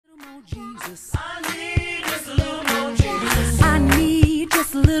Jesus. I need just a little more Jesus. I need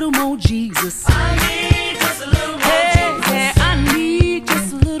just a little more Jesus. I need just a little more Jesus. Yeah, I need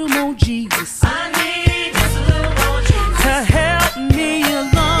just a little more Jesus. I need just a little more Jesus to help me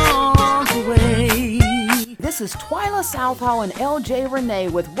along the way. This is Twyla Southall and LJ Renee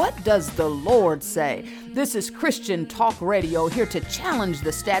with What Does the Lord Say? This is Christian Talk Radio, here to challenge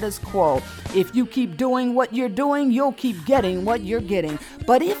the status quo. If you keep doing what you're doing, you'll keep getting what you're getting.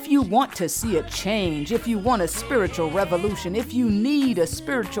 But if you want to see a change, if you want a spiritual revolution, if you need a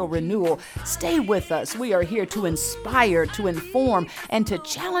spiritual renewal, stay with us. We are here to inspire, to inform, and to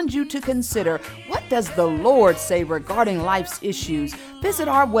challenge you to consider, what does the Lord say regarding life's issues? Visit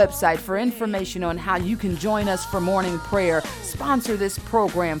our website for information on how you can join us for morning prayer, sponsor this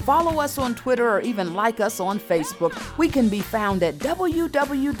program, follow us on Twitter, or even like us on Facebook. We can be found at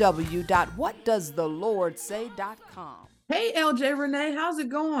www.whatdoesthelordsay.com. Hey, LJ Renee, how's it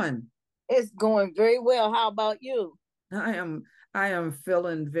going? It's going very well. How about you? I am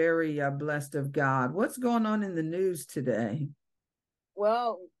feeling very blessed of God. What's going on in the news today?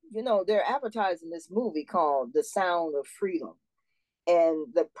 Well, they're advertising this movie called The Sound of Freedom. And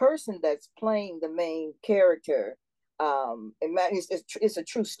the person that's playing the main character, it's a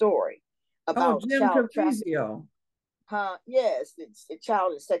true story about Jim Caviezel. Yes, it's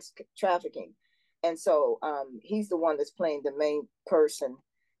child and sex trafficking. And so he's the one that's playing the main person.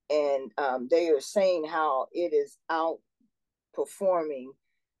 And they are saying how it is outperforming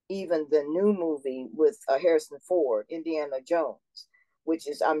even the new movie with Harrison Ford, Indiana Jones, which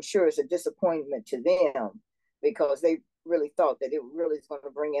is, I'm sure, is a disappointment to them because they really thought that it really is going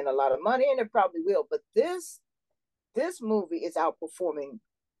to bring in a lot of money, and it probably will. But this movie is outperforming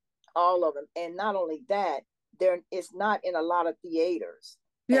all of them. And not only that, it's not in a lot of theaters.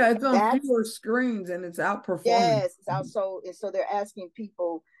 Yeah, it's on fewer screens and it's outperforming. Yes, it's also, and so they're asking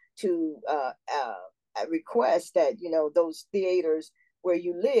people to request that, those theaters where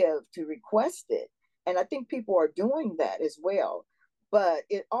you live, to request it. And I think people are doing that as well. But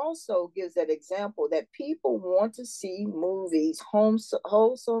it also gives that example that people want to see movies,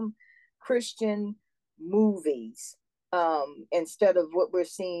 wholesome Christian movies, instead of what we're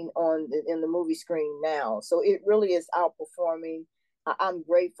seeing in the movie screen now. So it really is outperforming. I'm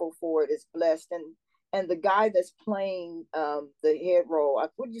grateful for it. It's blessed. And the guy that's playing the head role,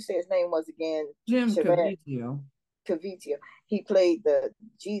 what did you say his name was again? Jim Caviezel. He played the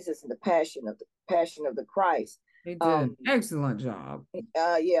Jesus in the Passion of the Christ. He did an excellent job.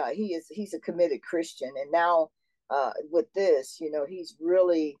 Yeah, he's a committed Christian, and now with this, he's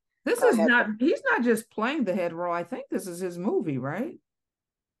really. He's not just playing the head role. I think this is his movie, right?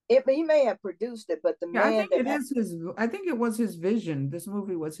 He may have produced it, but I think it was his vision. This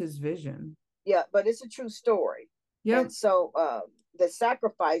movie was his vision. Yeah, but it's a true story. Yeah. And so the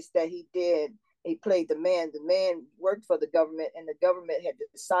sacrifice that he did, he played the man. The man worked for the government, and the government had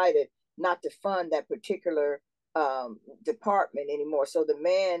decided not to fund that particular department anymore. So the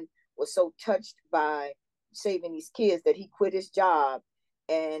man was so touched by saving these kids that he quit his job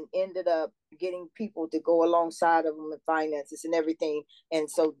and ended up getting people to go alongside of him and finances and everything. And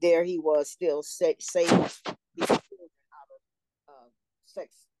so there he was, still saving these children out of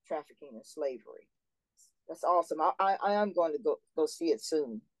sex trafficking and slavery. That's awesome. I am going to go see it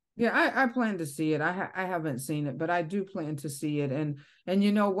soon. Yeah, I plan to see it. I haven't seen it, but I do plan to see it. And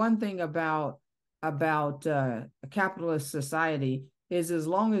one thing about a capitalist society is, as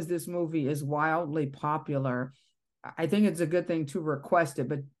long as this movie is wildly popular, I think it's a good thing to request it,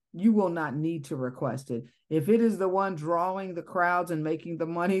 but you will not need to request it. If it is the one drawing the crowds and making the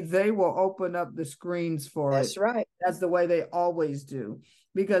money, they will open up the screens for it. That's right. That's the way they always do,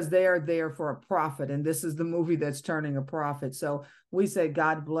 because they are there for a profit. And this is the movie that's turning a profit. So we say,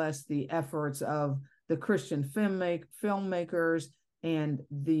 God bless the efforts of the Christian filmmakers and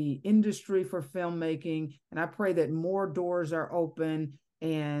the industry for filmmaking. And I pray that more doors are open,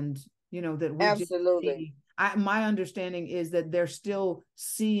 and, that we absolutely. My understanding is that they're still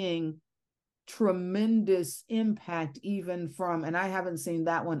seeing tremendous impact, even from, and I haven't seen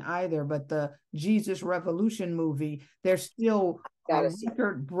that one either, but the Jesus Revolution movie, there's still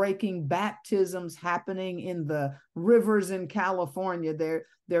record-breaking baptisms happening in the rivers in California.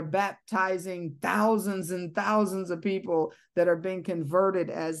 They're baptizing thousands and thousands of people that are being converted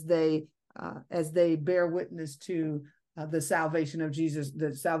as they bear witness to the salvation of Jesus,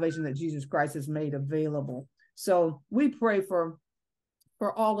 the salvation that Jesus Christ has made available. So we pray for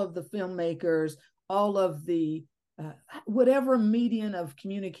all of the filmmakers, all of the whatever medium of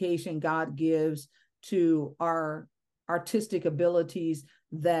communication God gives to our artistic abilities,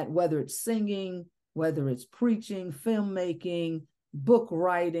 that whether it's singing, whether it's preaching, filmmaking, book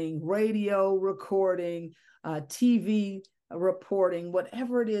writing, radio recording, TV reporting,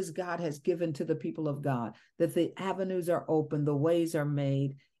 whatever it is God has given to the people of God, that the avenues are open, the ways are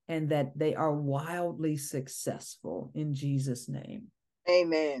made, and that they are wildly successful in Jesus' name.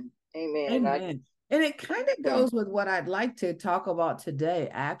 Amen. Amen. Amen. And it kind of goes with what I'd like to talk about today,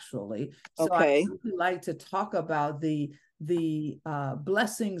 actually. So okay. I'd really like to talk about the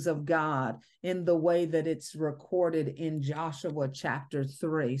blessings of God in the way that it's recorded in Joshua chapter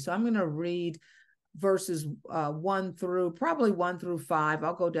 3. So I'm going to read verses 1 through 5.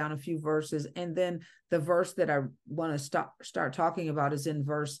 I'll go down a few verses, and then the verse that I want to start talking about is in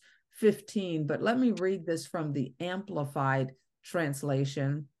verse 15. But let me read this from the Amplified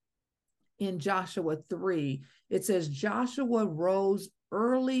translation. In Joshua 3, it says, Joshua rose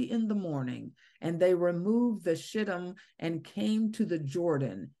early in the morning, and they removed the Shittim and came to the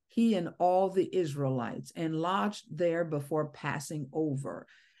Jordan, he and all the Israelites, and lodged there before passing over.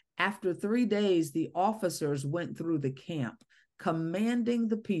 After 3 days, the officers went through the camp, commanding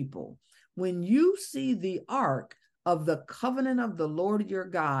the people, when you see the ark of the covenant of the Lord your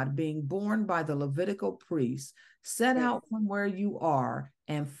God being borne by the Levitical priests, set out from where you are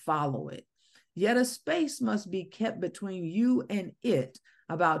and follow it. Yet a space must be kept between you and it,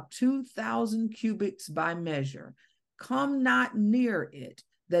 about 2,000 cubits by measure. Come not near it,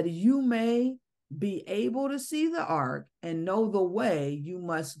 that you may be able to see the ark and know the way you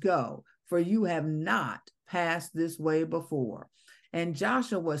must go, for you have not passed this way before. And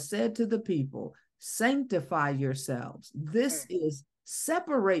Joshua said to the people, sanctify yourselves. This is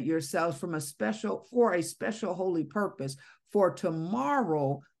separate yourselves for a special holy purpose, for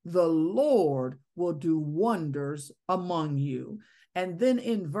tomorrow the Lord will do wonders among you. And then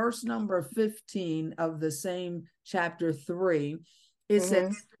in verse number 15 of the same chapter 3, it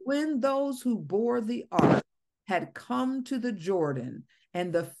says, when those who bore the ark had come to the Jordan,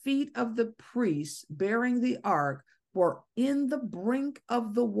 and the feet of the priests bearing the ark were in the brink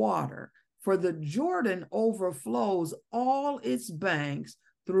of the water, for the Jordan overflows all its banks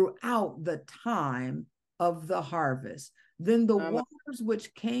throughout the time of the harvest. Then the waters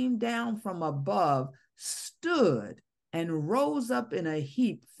which came down from above stood and rose up in a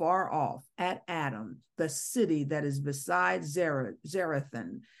heap far off at Adam, the city that is beside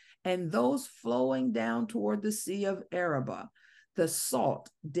Zarethan, and those flowing down toward the sea of Arabah, the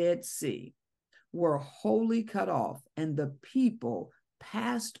salt Dead Sea, were wholly cut off, and the people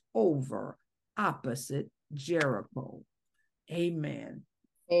passed over opposite Jericho. Amen.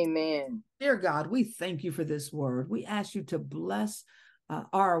 Amen. Dear God, we thank you for this word. We ask you to bless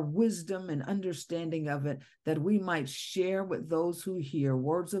our wisdom and understanding of it, that we might share with those who hear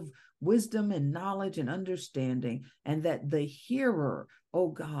words of wisdom and knowledge and understanding, and that the hearer, oh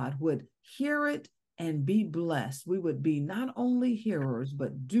God, would hear it and be blessed. We would be not only hearers,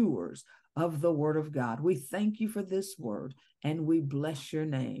 but doers of the word of God. We thank you for this word, and we bless your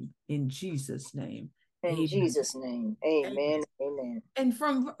name in Jesus' name. In Amen. Jesus' name, amen, amen. And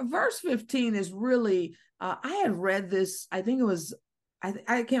from verse 15 is really, I had read this, I think it was, I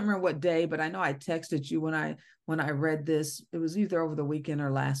can't remember what day, but I know I texted you when I read this. It was either over the weekend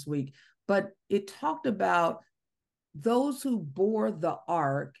or last week, but it talked about those who bore the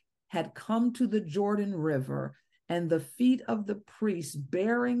ark had come to the Jordan River, and the feet of the priests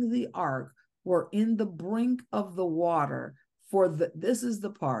bearing the ark were in the brink of the water. This is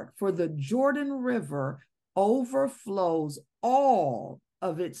the part, for the Jordan River overflows all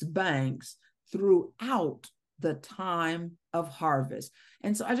of its banks throughout the time of harvest.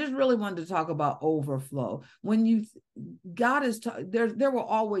 And so I just really wanted to talk about overflow. When God is, there will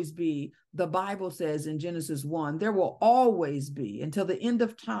always be, the Bible says in Genesis 1, there will always be, until the end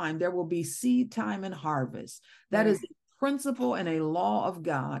of time, there will be seed time and harvest. That is a principle and a law of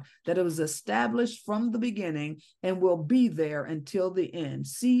God, that it was established from the beginning and will be there until the end.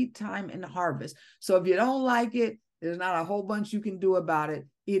 Seed time and harvest. So if you don't like it, there's not a whole bunch you can do about it.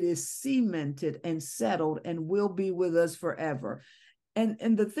 It is cemented and settled and will be with us forever.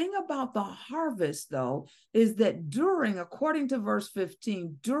 And the thing about the harvest, though, is that according to verse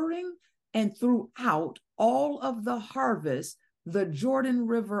 15, during and throughout all of the harvest, the Jordan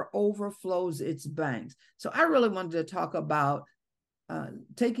River overflows its banks. So I really wanted to talk about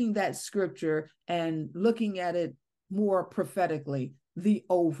taking that scripture and looking at it more prophetically, the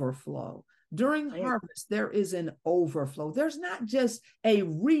overflow. During harvest, there is an overflow. There's not just a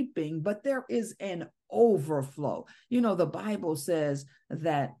reaping, but there is an overflow. You know, the Bible says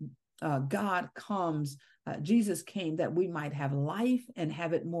that God comes Jesus came that we might have life and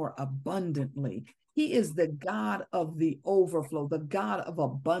have it more abundantly. He is the God of the overflow, the God of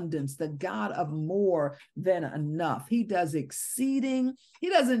abundance, the God of more than enough. He does exceeding. He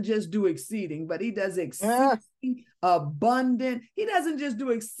doesn't just do exceeding, but he does exceeding abundant. He doesn't just do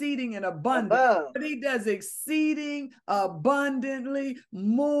exceeding and abundant, but he does exceeding abundantly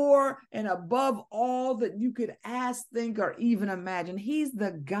more and above all that you could ask, think, or even imagine. He's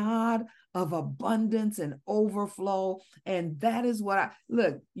the God of abundance and overflow. And that is what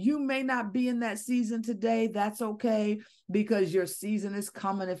look, you may not be in that season today. That's okay, because your season is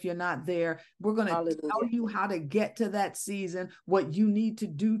coming if you're not there. We're going to tell you how to get to that season, what you need to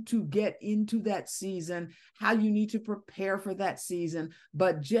do to get into that season, how you need to prepare for that season.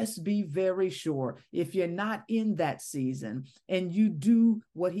 But just be very sure, if you're not in that season and you do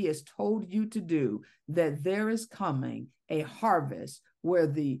what he has told you to do, that there is coming a harvest where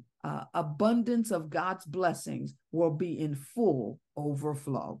the abundance of God's blessings will be in full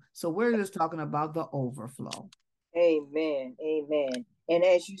overflow. So we're just talking about the overflow. Amen. Amen. And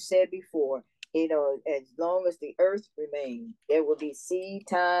as you said before, as long as the earth remains, there will be seed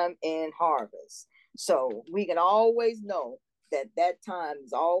time and harvest. So we can always know that time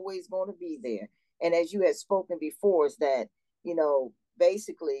is always going to be there. And as you had spoken before, is that,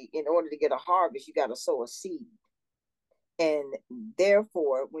 basically in order to get a harvest, you got to sow a seed. And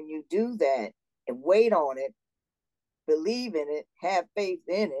therefore, when you do that and wait on it, believe in it, have faith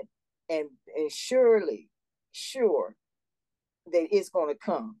in it, and sure that it's going to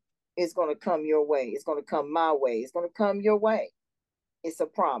come. It's going to come your way. It's going to come my way. It's going to come your way. It's a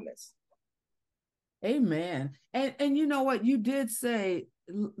promise. Amen. And you know what? You did say,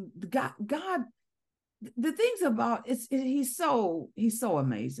 God, the things about he's so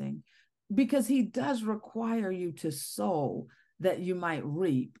amazing, because he does require you to sow that you might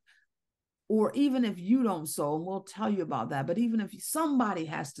reap. Or even if you don't sow, and we'll tell you about that, but even if somebody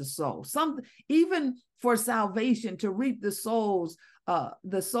has to sow, even for salvation, to reap the souls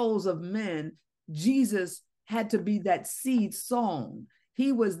of men, Jesus had to be that seed sown.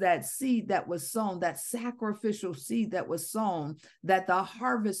 He was that seed that was sown, that sacrificial seed that was sown, that the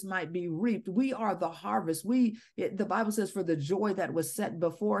harvest might be reaped. We are the harvest. The Bible says, for the joy that was set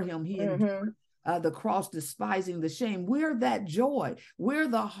before him, he endured the cross, despising the shame. We're that joy. We're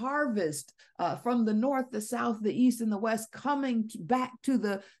the harvest from the north, the south, the east, and the west, coming back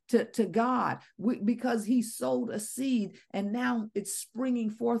to God, because he sowed a seed, and now it's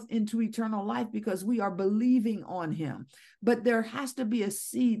springing forth into eternal life because we are believing on him. But there has to be a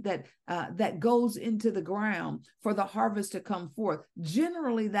seed that goes into the ground for the harvest to come forth.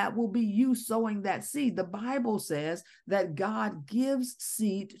 Generally, that will be you sowing that seed. The Bible says that God gives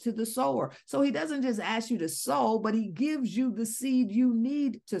seed to the sower. So he doesn't just ask you to sow, but he gives you the seed you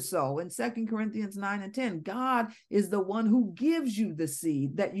need to sow. In 2 Corinthians 9:10, God is the one who gives you the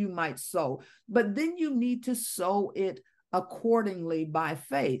seed that you might sow. But then you need to sow it accordingly by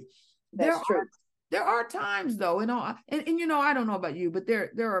faith. That's true. There are times, though, and I don't know about you, but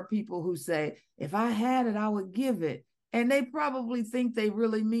there are people who say, if I had it, I would give it. And they probably think they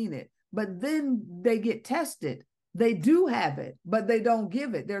really mean it. But then they get tested. They do have it, but they don't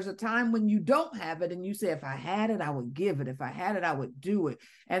give it. There's a time when you don't have it and you say, if I had it, I would give it. If I had it, I would do it.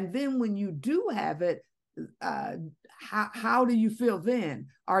 And then when you do have it, how do you feel then?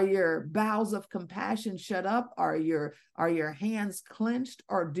 Are your bowels of compassion shut up? Are your hands clenched?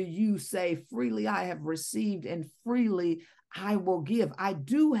 Or do you say, freely I have received and freely I will give? I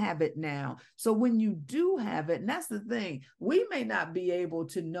do have it now. So when you do have it, and that's the thing, we may not be able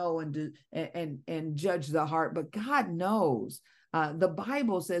to know and judge the heart, but God knows. The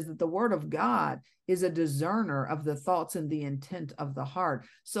Bible says that the word of God is a discerner of the thoughts and the intent of the heart.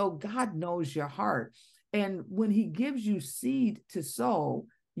 So God knows your heart. And when he gives you seed to sow,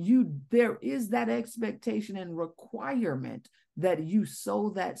 there is that expectation and requirement that you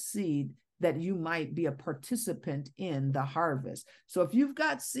sow that seed, that you might be a participant in the harvest. So if you've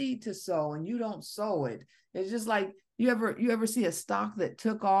got seed to sow and you don't sow it, it's just like, you ever see a stock that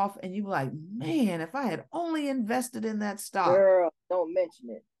took off and you're like, man, if I had only invested in that stock. Girl, don't mention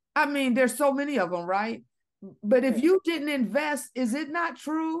it. I mean, there's so many of them, right? But if you didn't invest, is it not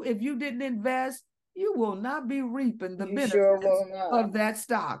true? If you didn't invest, you will not be reaping the benefits of that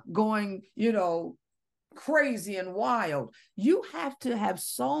stock going, crazy and wild. You have to have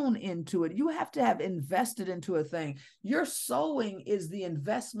sown into it. You have to have invested into a thing. Your sowing is the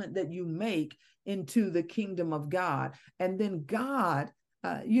investment that you make into the kingdom of God. And then God,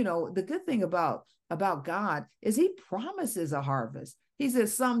 the good thing about God is he promises a harvest. He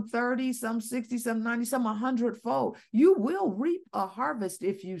says some 30, some 60, some 90, some 100-fold. You will reap a harvest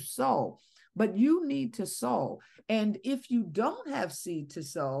if you sow. but you need to sow. And if you don't have seed to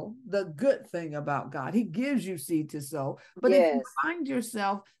sow, the good thing about God, he gives you seed to sow. But if you find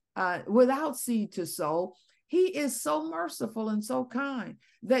yourself without seed to sow, he is so merciful and so kind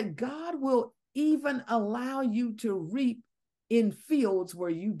that God will even allow you to reap in fields where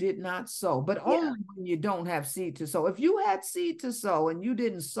you did not sow, but only when you don't have seed to sow. If you had seed to sow and you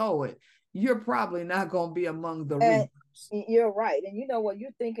didn't sow it, you're probably not going to be among the reapers. You're right. And you know what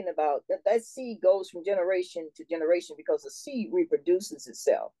you're thinking about, that seed goes from generation to generation because the seed reproduces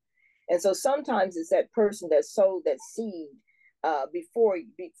itself. And so sometimes it's that person that sowed that seed before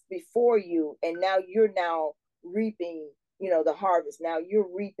you, and now you're now reaping, the harvest. Now you're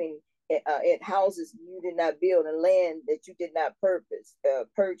reaping at houses you did not build and land that you did not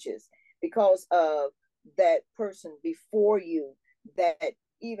purchase because of that person before you that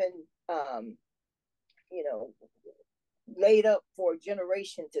even laid up for a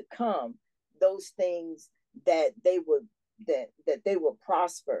generation to come those things that they would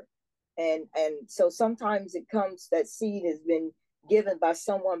prosper. And so sometimes it comes, that seed has been given by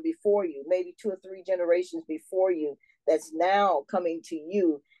someone before you, maybe 2 or 3 generations before you, that's now coming to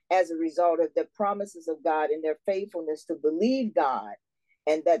you as a result of the promises of God and their faithfulness to believe God.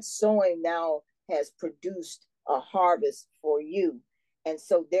 And that sowing now has produced a harvest for you. And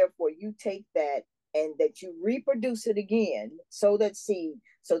so therefore you take that and that you reproduce it again, sow that seed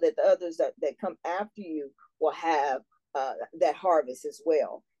so that the others that come after you will have that harvest as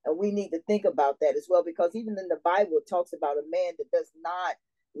well. And we need to think about that as well, because even in the Bible, it talks about a man that does not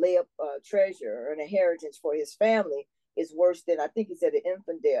lay up treasure or an inheritance for his family is worse than, I think he said, an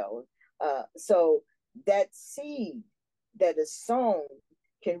infidel. So that seed that is sown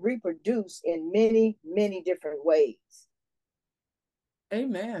can reproduce in many, many different ways.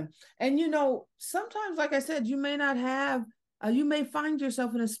 Amen. And sometimes, like I said, you may not have, you may find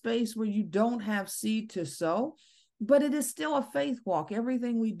yourself in a space where you don't have seed to sow, but it is still a faith walk.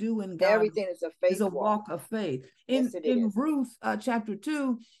 Everything we do in God, everything is a faith is a walk of faith. In Ruth chapter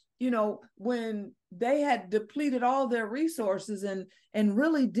 2, when they had depleted all their resources and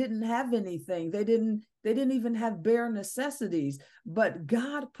really didn't have anything, they didn't even have bare necessities, but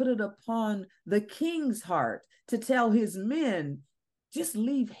God put it upon the king's heart to tell his men, just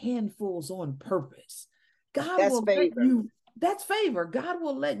leave handfuls on purpose. God will let you, that's favor. God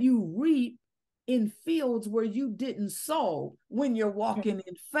will let you reap in fields where you didn't sow when you're walking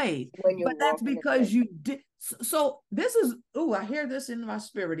in faith. But that's because you did. So this is, I hear this in my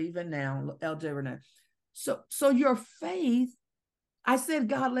spirit even now, LJ Renee. So your faith, I said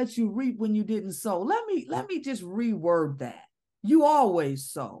God lets you reap when you didn't sow. Let me just reword that. You always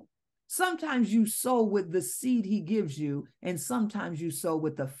sow. Sometimes you sow with the seed he gives you, and sometimes you sow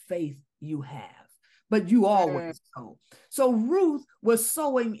with the faith you have, but you always sow. So Ruth was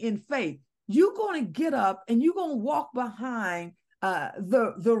sowing in faith. You're going to get up and you're going to walk behind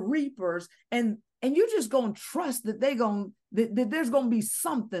the reapers, and you're just going to trust that that there's going to be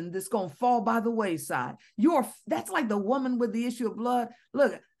something that's going to fall by the wayside. That's like the woman with the issue of blood.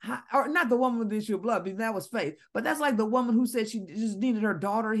 Look, or not the woman with the issue of blood, because that was faith, but that's like the woman who said she just needed her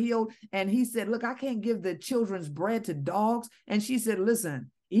daughter healed. And he said, look, I can't give the children's bread to dogs. And she said, listen,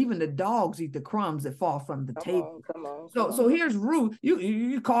 even the dogs eat the crumbs that fall from the table. Come on. So here's Ruth.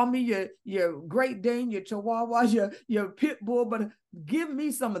 You call me your Great Dane, your Chihuahua, your Pit Bull, but give me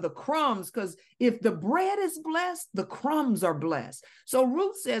some of the crumbs, because if the bread is blessed, the crumbs are blessed. So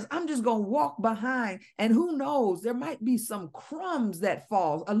Ruth says, I'm just going to walk behind, and who knows, there might be some crumbs that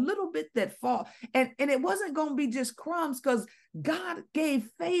fall, a little bit that fall. And it wasn't going to be just crumbs, because God gave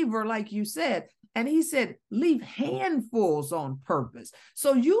favor, like you said. And he said, leave handfuls on purpose.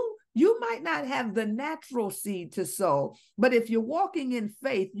 So you might not have the natural seed to sow, but if you're walking in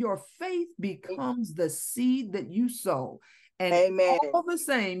faith, your faith becomes the seed that you sow. And Amen. All the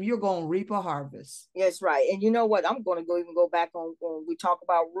same, you're going to reap a harvest. Yes, right. And you know what? I'm going to go back on when we talk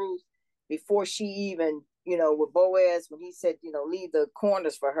about Ruth, before she even, with Boaz, when he said, leave the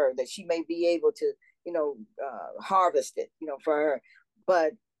corners for her, that she may be able to, harvest it, for her.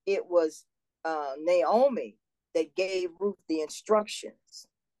 But it was Naomi that gave Ruth the instructions.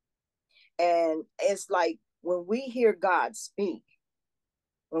 And it's like, when we hear God speak,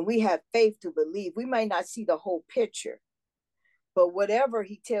 when we have faith to believe, we may not see the whole picture, but whatever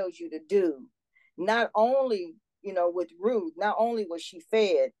he tells you to do, not only, with Ruth, not only was she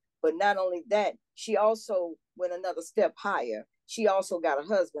fed, but not only that, she also went another step higher. She also got a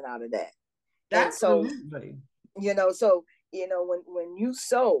husband out of that. Absolutely. And so, when you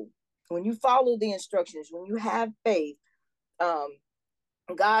sow, when you follow the instructions, when you have faith,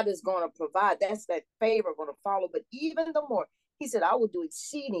 God is going to provide. That's that favor going to follow. But even the more, He said, I will do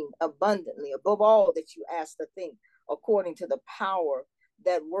exceeding abundantly above all that you ask to think, according to the power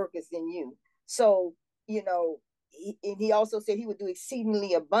that worketh in you. So, and he also said he would do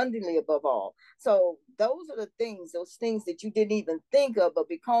exceedingly abundantly above all. So those are those things that you didn't even think of, but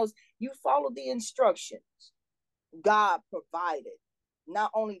because you followed the instructions, God provided.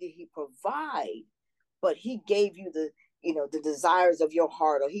 Not only did he provide, but he gave you the desires of your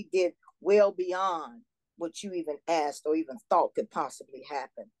heart, or he did well beyond what you even asked or even thought could possibly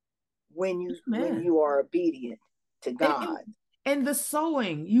happen when you are obedient to God. And the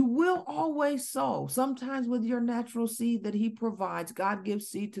sowing, you will always sow. Sometimes with your natural seed that he provides, God gives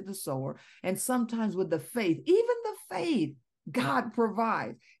seed to the sower. And sometimes with the faith, even the faith, God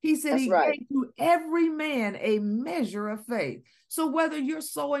provides. He said he gave to every man a measure of faith. So whether you're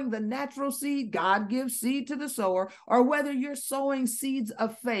sowing the natural seed, God gives seed to the sower, or whether you're sowing seeds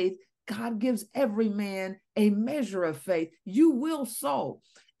of faith, God gives every man a measure of faith. You will sow.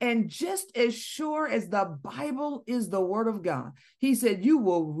 And just as sure as the Bible is the word of God, he said, you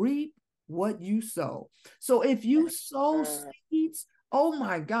will reap what you sow. So if you sow seeds, oh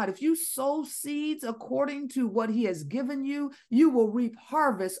my God, if you sow seeds according to what he has given you, you will reap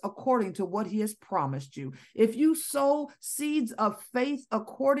harvest according to what he has promised you. If you sow seeds of faith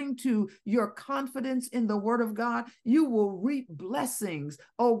according to your confidence in the word of God, you will reap blessings,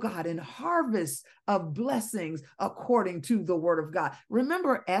 oh God, and harvest of blessings according to the word of God.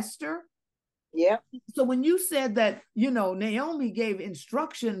 Remember Esther? Yeah. So when you said that, Naomi gave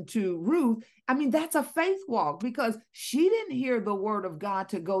instruction to Ruth, I mean, that's a faith walk, because she didn't hear the word of God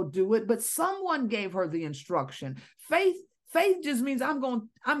to go do it, but someone gave her the instruction. Faith just means I'm going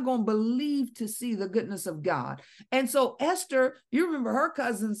to believe to see the goodness of God. And so Esther, you remember her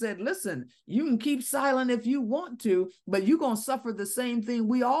cousin said, listen, you can keep silent if you want to, but you're going to suffer the same thing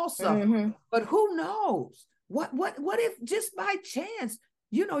we all suffer. Mm-hmm. But who knows? What if just by chance,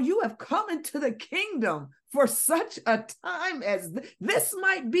 you have come into the kingdom for such a time as this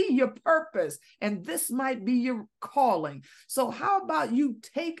might be your purpose, and this might be your calling. So how about you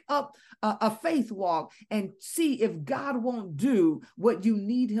take up a faith walk and see if God won't do what you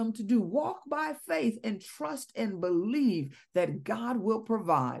need him to do. Walk by faith and trust and believe that God will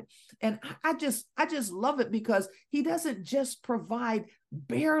provide. And I just love it, because he doesn't just provide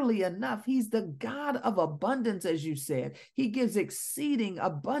barely enough. He's the God of abundance, as you said. He gives exceeding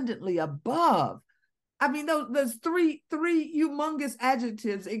abundantly above. I mean, those three humongous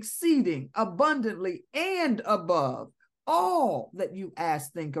adjectives: exceeding, abundantly, and above all that you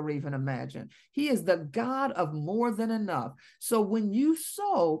ask, think, or even imagine. He is the God of more than enough. So when you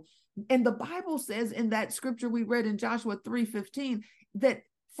sow, and the Bible says in that scripture we read in Joshua 3:15, that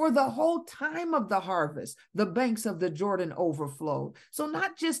for the whole time of the harvest, the banks of the Jordan overflowed. So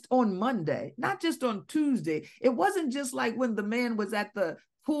not just on Monday, not just on Tuesday. It wasn't just like when the man was at the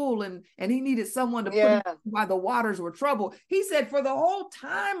pool and he needed someone to put him while the waters were troubled. He said for the whole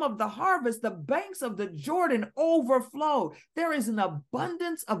time of the harvest, the banks of the Jordan overflowed. There is an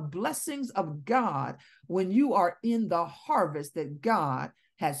abundance of blessings of God when you are in the harvest that God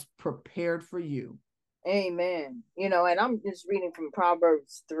has prepared for you. Amen. And I'm just reading from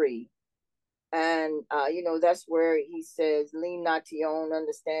Proverbs 3. And, that's where he says, lean not to your own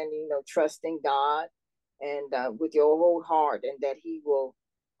understanding, trust in God and with your whole heart, and that he will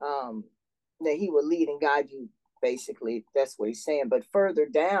lead and guide you. Basically, that's what he's saying. But further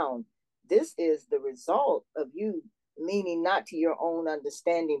down, this is the result of you leaning not to your own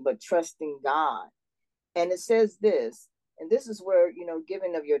understanding, but trusting God. And it says this, and this is where,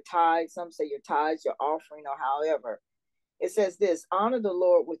 giving of your tithes, some say your tithes, your offering, or however. It says this: honor the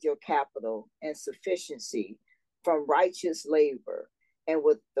Lord with your capital and sufficiency from righteous labor, and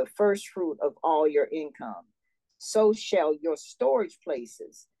with the first fruit of all your income. So shall your storage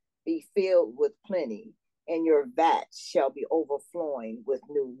places be filled with plenty, and your vats shall be overflowing with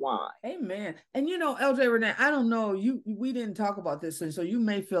new wine. Amen. And LJ Renee, I don't know, we didn't talk about this, and so you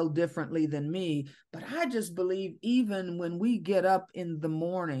may feel differently than me, but I just believe even when we get up in the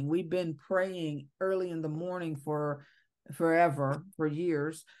morning, we've been praying early in the morning for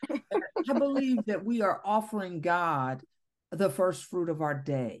years. I believe that we are offering God the first fruit of our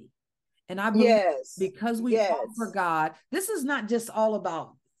day. And I believe because we offer God, this is not just all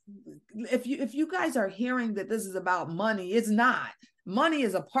about, if you guys are hearing that this is about money, it's not. Money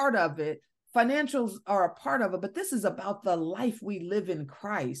is a part of it. Financials are a part of it, but this is about the life we live in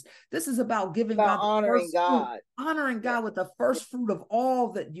Christ. This is about giving God honoring God, honoring God with the first fruit of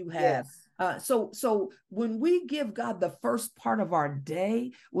all that you have. So when we give God the first part of our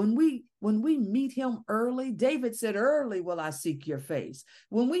day, when we when we meet him early, David said, early will I seek your face.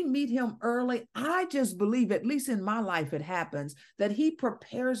 When we meet him early, I just believe, at least in my life, it happens that he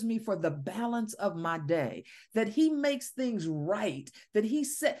prepares me for the balance of my day, that he makes things right, that he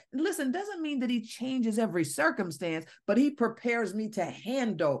said, listen, doesn't mean that he changes every circumstance, but he prepares me to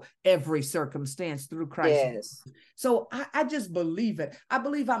handle every circumstance through Christ. Yes. So I just believe it. I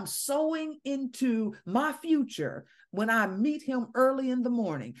believe I'm sowing into my future when I meet him early in the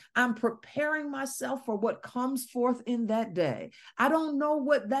morning. I'm preparing myself for what comes forth in that day. I don't know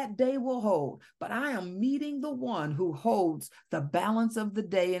what that day will hold, but I am meeting the one who holds the balance of the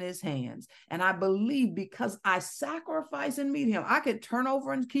day in his hands. And I believe because I sacrifice and meet him, I could turn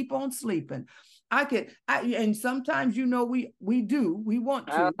over and keep on sleeping. And sometimes, we want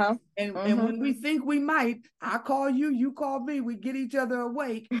to. And when we think we might, I call you, you call me, we get each other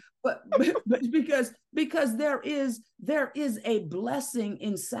awake. But because there is a blessing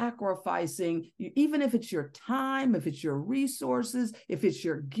in sacrificing, even if it's your time, if it's your resources, if it's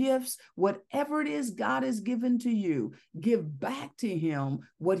your gifts, whatever it is God has given to you, give back to him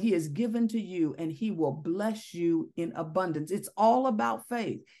what he has given to you, and he will bless you in abundance. It's all about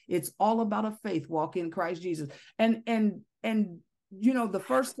faith. It's all about a faith walk in Christ Jesus. And the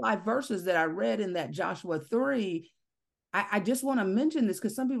first 5 verses that I read in that Joshua 3, I just want to mention this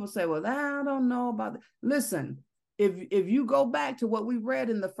because some people say, well, I don't know about that. Listen, if you go back to what we read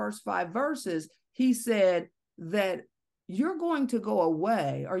in the first 5 verses, he said that you're going to go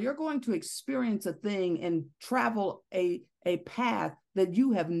away, or you're going to experience a thing and travel a path that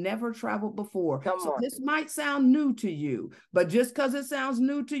you have never traveled before. So this might sound new to you, but just because it sounds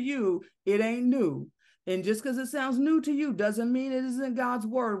new to you, it ain't new. And just because it sounds new to you doesn't mean it isn't God's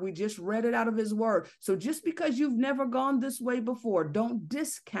word. We just read it out of his word. So just because you've never gone this way before, don't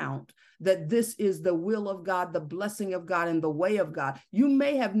discount that this is the will of God, the blessing of God, and the way of God. You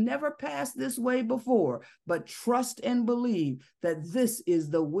may have never passed this way before, but trust and believe that this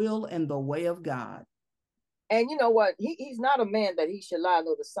is the will and the way of God. And you know what? He's not a man that he should lie,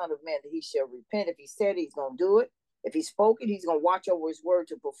 nor the son of man that he shall repent. If he said he's going to do it, if he spoke it, he's going to watch over his word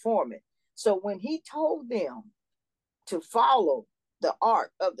to perform it. So when he told them to follow the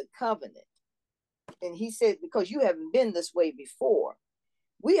ark of the covenant, and he said, because you haven't been this way before,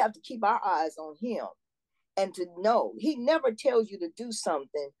 we have to keep our eyes on him and to know he never tells you to do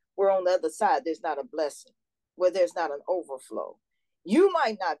something where on the other side there's not a blessing, where there's not an overflow. You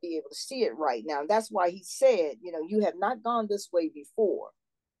might not be able to see it right now. That's why he said, you have not gone this way before.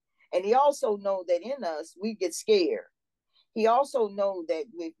 And he also knows that in us, we get scared. He also knows that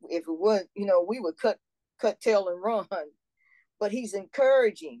if it would, we would cut tail and run. But he's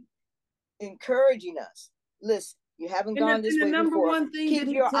encouraging us. Listen, you haven't gone this way before. Keep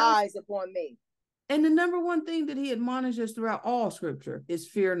your eyes upon me. And the number one thing that he admonishes throughout all scripture is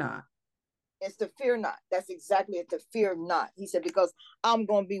fear not. It's to fear not. That's exactly it, to fear not. He said, because I'm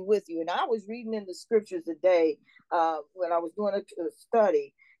going to be with you. And I was reading in the scriptures today when I was doing a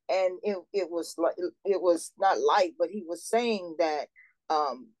study, and it was not light, but he was saying that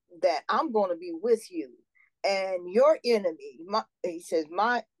that I'm going to be with you, and your enemy,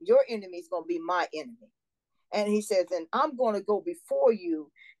 your enemy is going to be my enemy. And he says, and I'm going to go before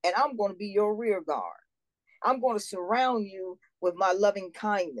you, and I'm going to be your rear guard. I'm going to surround you with my loving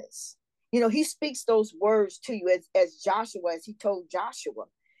kindness. He speaks those words to you as Joshua, as he told Joshua.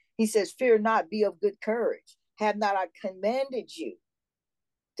 He says, fear not, be of good courage. Have not I commanded you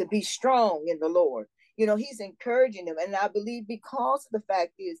to be strong in the Lord? He's encouraging them. And I believe because the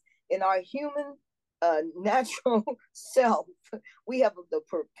fact is, in our human natural self, we have the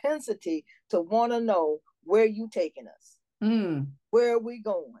propensity to want to know where you taking us. Where are we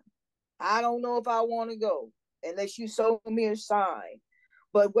going? I don't know if I want to go unless you show me a sign.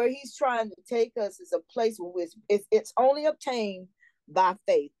 But where he's trying to take us is a place where it's only obtained by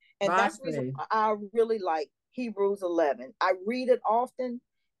faith. And that's the reason I really like Hebrews 11. I read it often,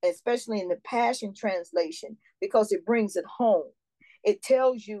 especially in the Passion Translation, because it brings it home. It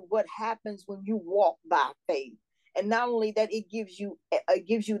tells you what happens when you walk by faith. And not only that, it gives you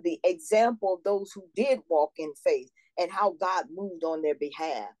the example of those who did walk in faith and how God moved on their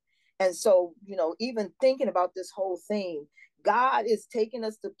behalf. And so, even thinking about this whole thing, God is taking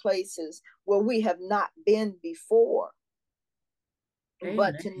us to places where we have not been before. Amen.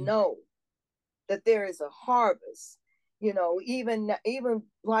 But to know that there is a harvest, even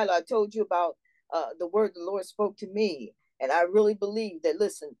while I told you about the word the Lord spoke to me, and I really believe that,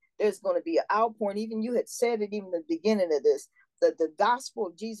 listen, there's going to be an outpouring. Even you had said it even at the beginning of this, that the gospel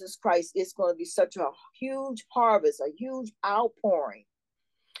of Jesus Christ is going to be such a huge harvest, a huge outpouring,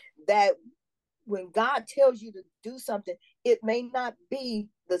 that when God tells you to do something, it may not be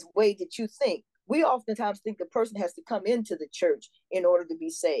the way that you think. We oftentimes think a person has to come into the church in order to be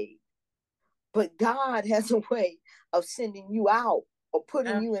saved. But God has a way of sending you out or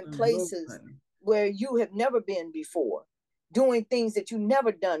putting you in places where you have never been before, doing things that you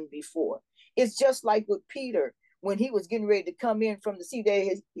never done before. It's just like with Peter, when he was getting ready to come in from the sea.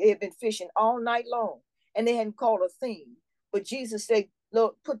 They had been fishing all night long and they hadn't caught a thing. But Jesus said,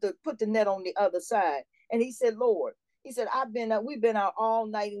 Lord, put the net on the other side. And he said, Lord, he said, we've been out all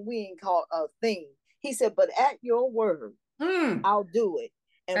night and we ain't caught a thing. He said, but at your word, I'll do it.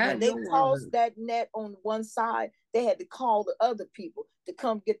 And when they tossed that net on one side, they had to call the other people to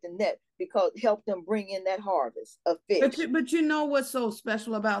come get the net because help them bring in that harvest of fish. But you know what's so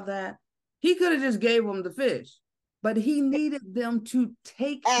special about that? He could have just gave them the fish, but he needed them to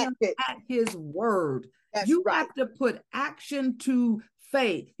take him at his word. You have to put action to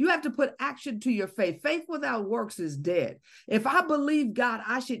faith. You have to put action to your faith. Faith without works is dead. If I believe God,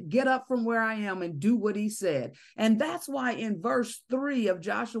 I should get up from where I am and do what he said. And that's why in verse 3 of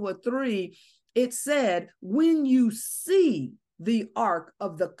Joshua 3, it said, when you see the ark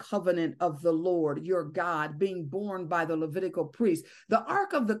of the covenant of the Lord, your God, being borne by the Levitical priest. The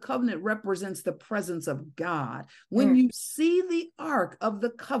ark of the covenant represents the presence of God. When you see the ark of the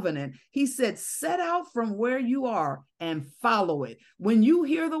covenant, he said, set out from where you are and follow it. When you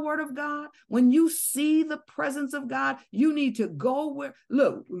hear the word of God, when you see the presence of God, you need to go where,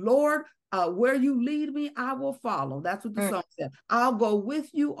 look, Lord, where you lead me, I will follow. That's what the song said. I'll go with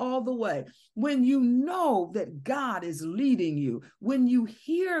you all the way. When you know that God is leading you, when you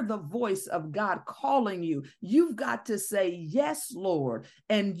hear the voice of God calling you, you've got to say, yes, Lord,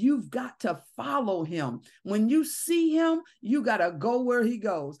 and you've got to follow him. When you see him, you got to go where he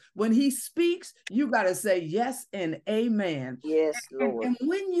goes. When he speaks, you got to say yes and amen. Yes, Lord. And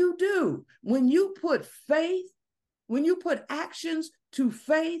when you do, when you put faith, when you put actions to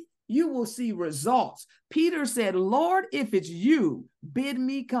faith, you will see results. Peter said, Lord, if it's you, bid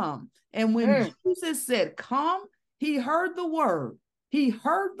me come. And when Jesus said, come, he heard the word. He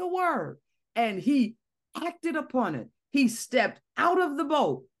heard the word and he acted upon it. He stepped out of the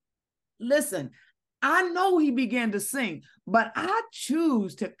boat. Listen, I know he began to sing, but I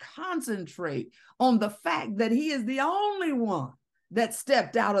choose to concentrate on the fact that he is the only one that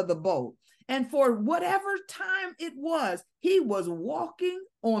stepped out of the boat. And for whatever time it was, he was walking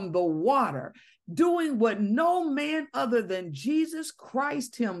on the water, doing what no man other than Jesus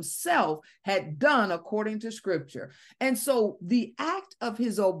Christ himself had done according to scripture. And so the act of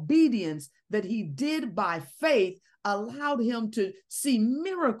his obedience that he did by faith allowed him to see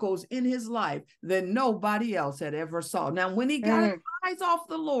miracles in his life that nobody else had ever saw. Now, when he got his eyes off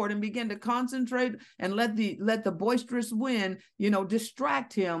the Lord and began to concentrate and let the boisterous wind,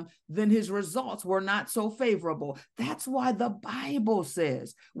 distract him, then his results were not so favorable. That's why the Bible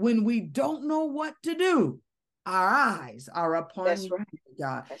says, when we don't know what to do, our eyes are upon you,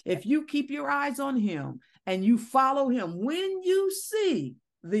 God. If you keep your eyes on him and you follow him, when you see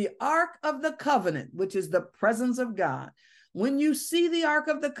the Ark of the Covenant, which is the presence of God, when you see the Ark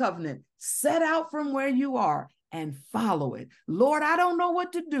of the Covenant, set out from where you are and follow it. Lord, I don't know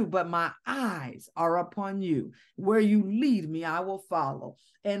what to do, but my eyes are upon you. Where you lead me, I will follow.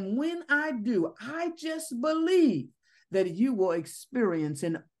 And when I do, I just believe that you will experience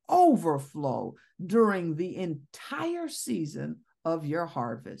an overflow during the entire season of your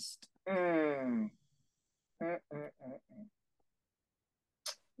harvest.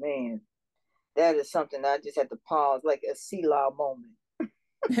 Man, that is something I just had to pause, like a Selah moment.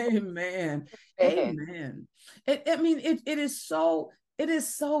 Amen. Amen. It is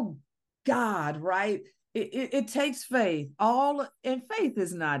so God, right? It takes faith. And faith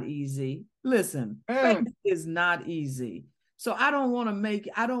is not easy. Listen, faith is not easy. So I don't want to make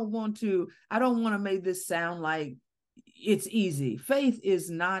this sound like it's easy. Faith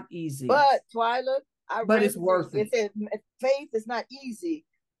is not easy. But Twyla, but it's worth it. It said faith is not easy,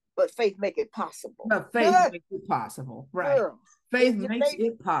 but faith make it possible. But faith makes it possible, right? Girl, faith makes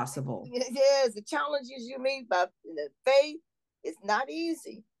it possible. Yes, the challenges you meet by the faith is not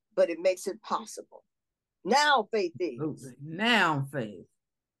easy, but it makes it possible. Now faith is. Now faith.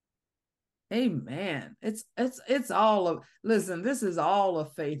 Amen. It's all of, listen, this is all a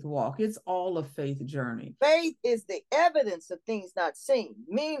faith walk. It's all a faith journey. Faith is the evidence of things not seen,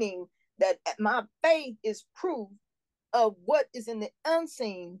 meaning that my faith is proof of what is in the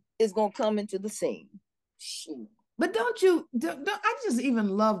unseen is going to come into the scene. Shoot. But I just even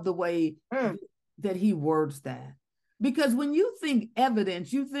love the way that he words that. Because when you think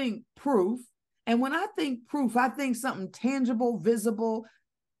evidence, you think proof. And when I think proof, I think something tangible, visible,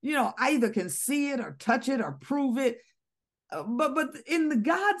 I either can see it or touch it or prove it. But in the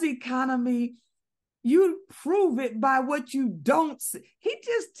God's economy, you prove it by what you don't see. He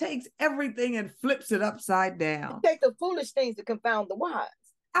just takes everything and flips it upside down. Take the foolish things to confound the wise.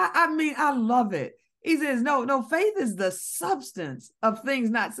 I love it. He says, no, faith is the substance of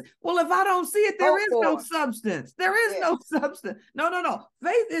things not seen. Well, if I don't see it, there is no substance. There is no substance. No.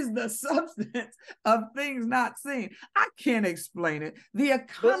 Faith is the substance of things not seen. I can't explain it. The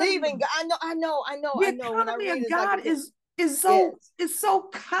economy, believing God, I know. The economy of God is so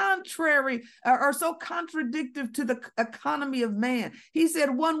contrary or so contradictive to the economy of man. He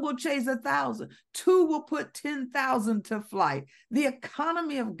said 1 will chase 1,000, 2 will put 10,000 to flight. The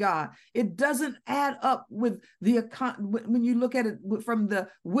economy of God, it doesn't add up with when you look at it from the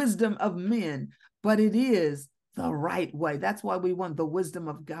wisdom of men, but it is the right way. That's why we want the wisdom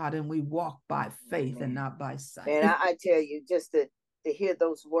of God, and we walk by faith and not by sight. And I tell you, just to hear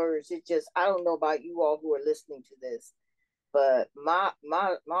those words, it just, I don't know about you all who are listening to this, but my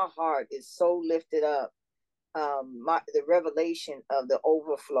heart is so lifted up. The revelation of the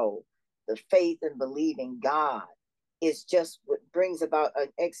overflow, the faith and believing God, is just what brings about an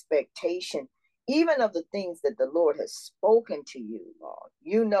expectation, even of the things that the Lord has spoken to you,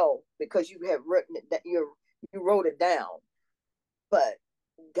 Lord. Because you have written it, that you wrote it down. But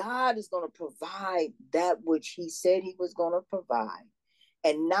God is going to provide that which He said He was going to provide.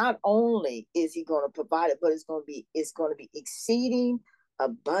 And not only is He going to provide it, but it's going to be exceeding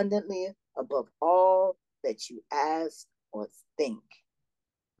abundantly above all that you ask or think,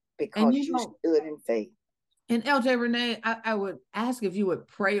 because you stood in faith. And LJ Renee, I would ask if you would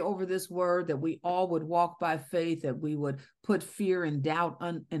pray over this word, that we all would walk by faith, that we would put fear and doubt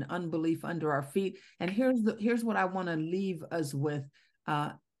and unbelief under our feet. And here's what I want to leave us with.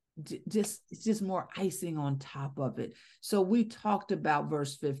 It's just more icing on top of it. So we talked about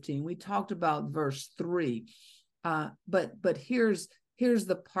verse 15. We talked about verse 3. But here's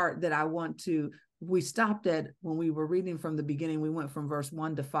the part that I want to. We stopped at when we were reading from the beginning. We went from verse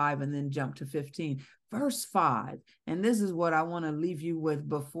 1 to 5 and then jumped to 15. Verse 5, and this is what I want to leave you with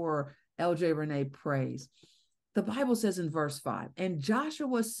before LJ Renee prays. The Bible says in verse 5, and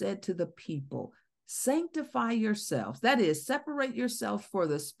Joshua said to the people, sanctify yourselves. That is, separate yourselves for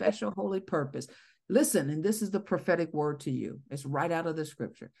the special holy purpose. Listen, and this is the prophetic word to you. It's right out of the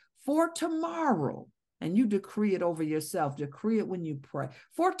scripture. For tomorrow, and you decree it over yourself. Decree it when you pray.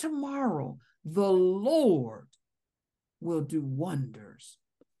 For tomorrow, the Lord will do wonders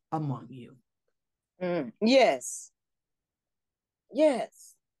among you. Yes.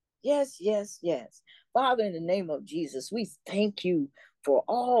 Father, in the name of Jesus, we thank you for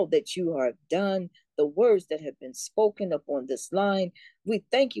all that you have done, the words that have been spoken upon this line. We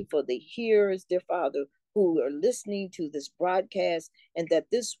thank you for the hearers, dear Father, who are listening to this broadcast, and that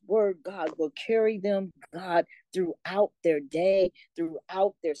this word, God, will carry them, God, throughout their day,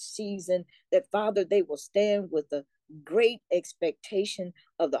 throughout their season, that, Father, they will stand with a great expectation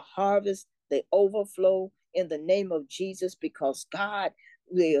of the harvest, the overflow, in the name of Jesus, because, God,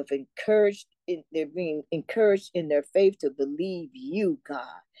 they're being encouraged in their faith to believe you, God,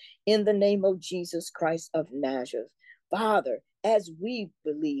 in the name of Jesus Christ of Nazareth. Father, as we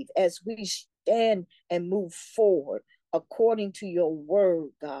believe, as we stand and move forward according to your word,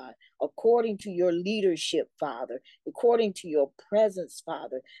 God, according to your leadership, Father, according to your presence,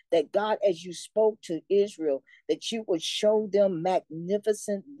 Father, that, God, as you spoke to Israel, that you would show them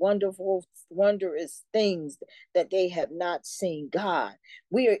magnificent, wonderful, wondrous things that they have not seen. God,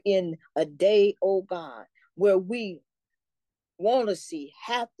 we are in a day, oh God, where we want to see,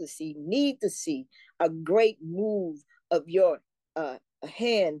 have to see, need to see a great move of your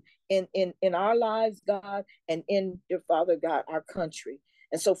hand in our lives, God, and in, dear Father God, our country.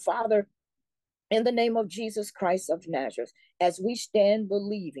 And so, Father, in the name of Jesus Christ of Nazareth, as we stand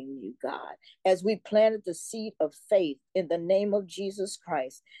believing you, God, as we planted the seed of faith in the name of Jesus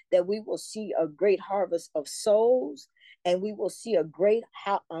Christ, that we will see a great harvest of souls, and we will see a great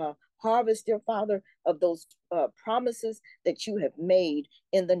harvest, dear Father, of those promises that you have made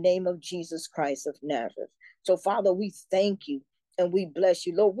in the name of Jesus Christ of Nazareth. So, Father, we thank you and we bless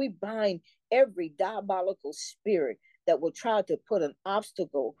you. Lord, we bind every diabolical spirit that will try to put an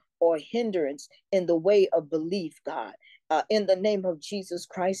obstacle or hindrance in the way of belief, God, in the name of Jesus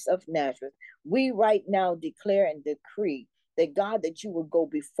Christ of Nazareth. We right now declare and decree that, God, that you will go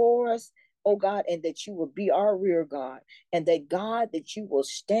before us, oh God, and that you will be our rear guard, and that, God, that you will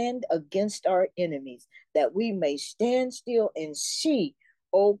stand against our enemies, that we may stand still and see,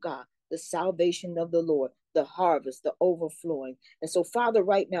 oh God, the salvation of the Lord, the harvest, the overflowing. And so, Father,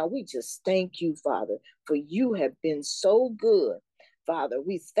 right now, we just thank you, Father, for you have been so good. Father,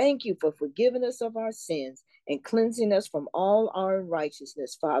 we thank you for forgiving us of our sins and cleansing us from all our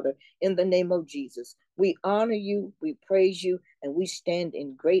unrighteousness, Father, in the name of Jesus. We honor you, we praise you, and we stand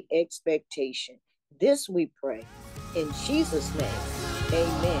in great expectation. This we pray. In Jesus' name,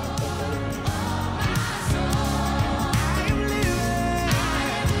 amen and amen.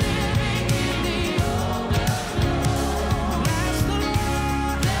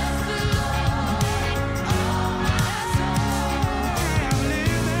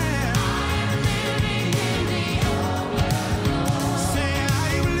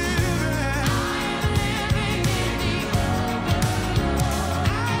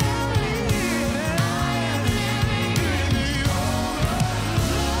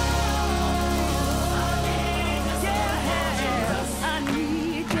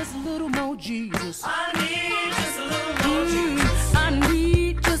 Jesus. I need just a little more Jesus. I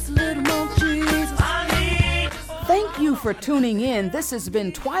need just a little more Jesus. I need. Thank you for tuning in. This has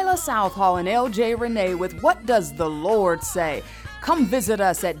been Twyla Southall and LJ Renee with What Does the Lord Say? Come visit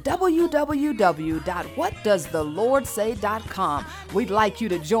us at www.whatdoesthelordsay.com. We'd like you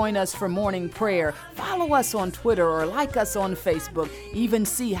to join us for morning prayer. Follow us on Twitter or like us on Facebook. Even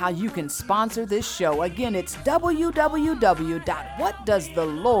see how you can sponsor this show. Again, it's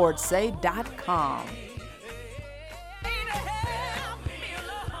www.whatdoesthelordsay.com.